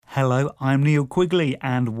Hello, I'm Neil Quigley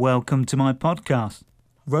and welcome to my podcast.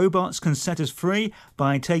 Robots can set us free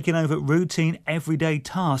by taking over routine everyday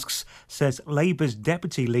tasks, says Labour's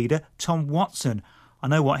deputy leader Tom Watson. I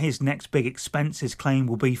know what his next big expenses claim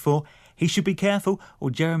will be for. He should be careful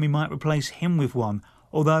or Jeremy might replace him with one.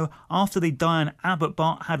 Although, after the Diane Abbott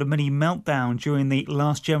bot had a mini meltdown during the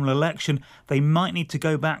last general election, they might need to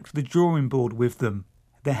go back to the drawing board with them.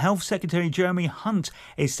 The Health Secretary Jeremy Hunt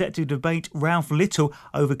is set to debate Ralph Little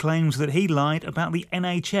over claims that he lied about the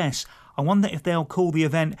NHS. I wonder if they'll call the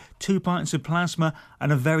event 2 pints of plasma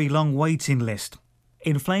and a very long waiting list.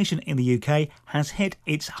 Inflation in the UK has hit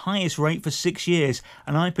its highest rate for 6 years,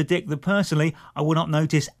 and I predict that personally I will not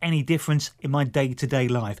notice any difference in my day-to-day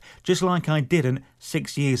life, just like I didn't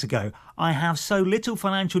 6 years ago. I have so little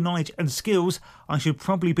financial knowledge and skills, I should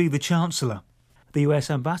probably be the Chancellor. The US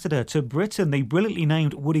ambassador to Britain, the brilliantly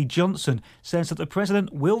named Woody Johnson, says that the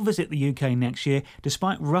president will visit the UK next year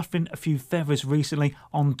despite ruffling a few feathers recently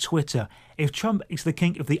on Twitter. If Trump is the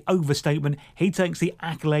king of the overstatement, he takes the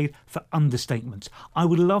accolade for understatement. I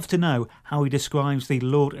would love to know how he describes the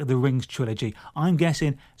Lord of the Rings trilogy. I'm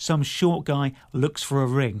guessing some short guy looks for a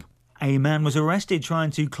ring. A man was arrested trying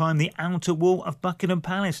to climb the outer wall of Buckingham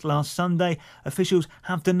Palace last Sunday. Officials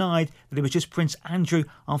have denied that it was just Prince Andrew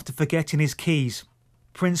after forgetting his keys.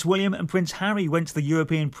 Prince William and Prince Harry went to the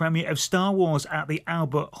European premiere of Star Wars at the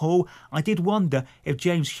Albert Hall. I did wonder if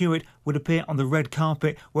James Hewitt would appear on the red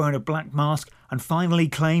carpet wearing a black mask and finally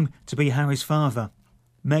claim to be Harry's father.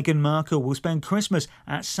 Meghan Markle will spend Christmas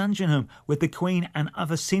at Sandringham with the Queen and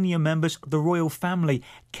other senior members of the royal family,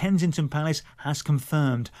 Kensington Palace has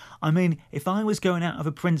confirmed. I mean, if I was going out with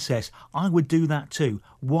a princess, I would do that too.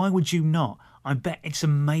 Why would you not? I bet it's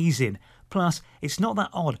amazing. Plus, it's not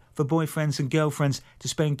that odd for boyfriends and girlfriends to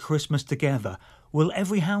spend Christmas together. Will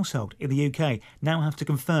every household in the UK now have to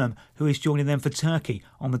confirm who is joining them for Turkey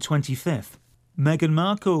on the 25th? Meghan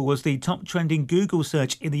Markle was the top trending Google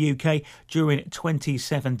search in the UK during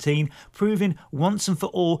 2017, proving once and for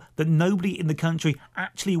all that nobody in the country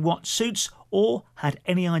actually watched Suits or had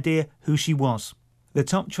any idea who she was. The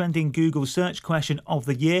top trending Google search question of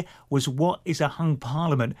the year was what is a hung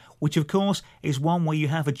parliament, which of course is one where you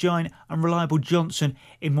have a giant unreliable Johnson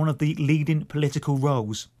in one of the leading political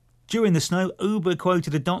roles. During the snow, Uber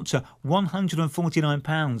quoted a doctor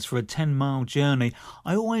 £149 for a 10-mile journey.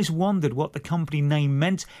 I always wondered what the company name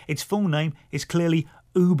meant. Its full name is clearly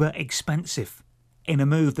Uber Expensive. In a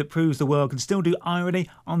move that proves the world can still do irony,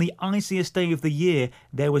 on the iciest day of the year,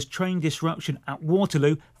 there was train disruption at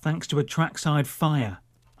Waterloo thanks to a trackside fire.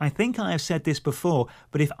 I think I have said this before,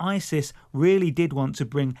 but if ISIS really did want to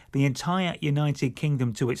bring the entire United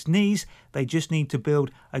Kingdom to its knees, they just need to build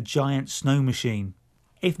a giant snow machine.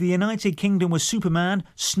 If the United Kingdom was Superman,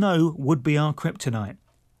 snow would be our kryptonite.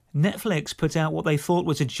 Netflix put out what they thought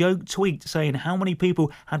was a joke tweet saying how many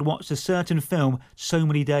people had watched a certain film so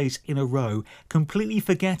many days in a row, completely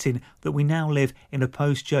forgetting that we now live in a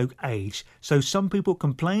post-joke age. So some people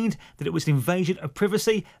complained that it was an invasion of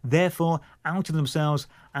privacy, therefore outed themselves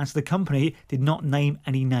as the company did not name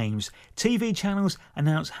any names. TV channels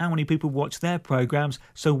announced how many people watch their programmes,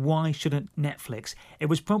 so why shouldn't Netflix? It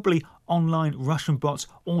was probably online Russian bots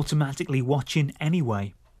automatically watching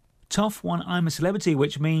anyway. Tough won I'm a Celebrity,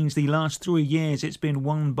 which means the last 3 years it's been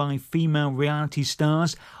won by female reality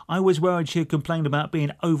stars. I was worried she'd complained about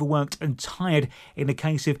being overworked and tired in the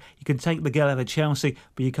case of you can take the girl out of Chelsea,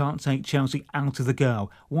 but you can't take Chelsea out of the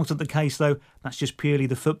girl. Wasn't the case though, that's just purely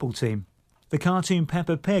the football team. The cartoon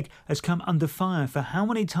Peppa Pig has come under fire for how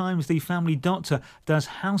many times the family doctor does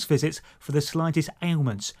house visits for the slightest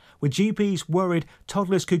ailments. With GPs worried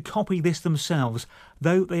toddlers could copy this themselves,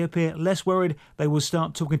 though they appear less worried they will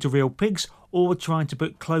start talking to real pigs or trying to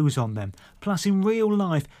put clothes on them. Plus, in real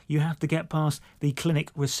life, you have to get past the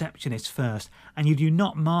clinic receptionist first, and you do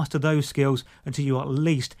not master those skills until you are at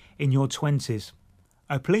least in your 20s.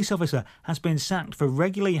 A police officer has been sacked for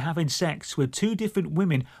regularly having sex with 2 different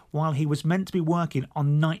women while he was meant to be working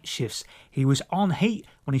on night shifts. He was on heat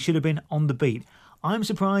when he should have been on the beat. I'm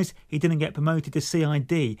surprised he didn't get promoted to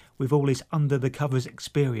CID with all his under-the-covers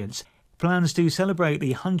experience. Plans to celebrate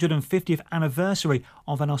the 150th anniversary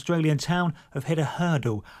of an Australian town have hit a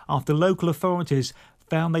hurdle after local authorities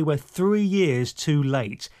found they were 3 years too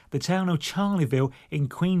late. The town of Charleville in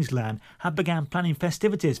Queensland had begun planning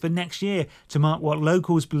festivities for next year to mark what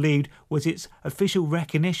locals believed was its official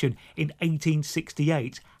recognition in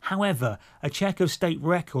 1868. However, a check of state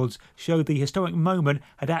records showed the historic moment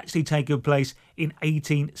had actually taken place in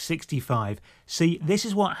 1865. See, this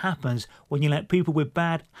is what happens when you let people with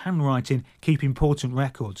bad handwriting keep important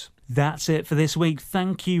records. That's it for this week.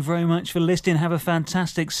 Thank you very much for listening. Have a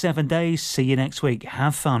fantastic 7 days. See you next week.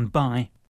 Have fun. Bye.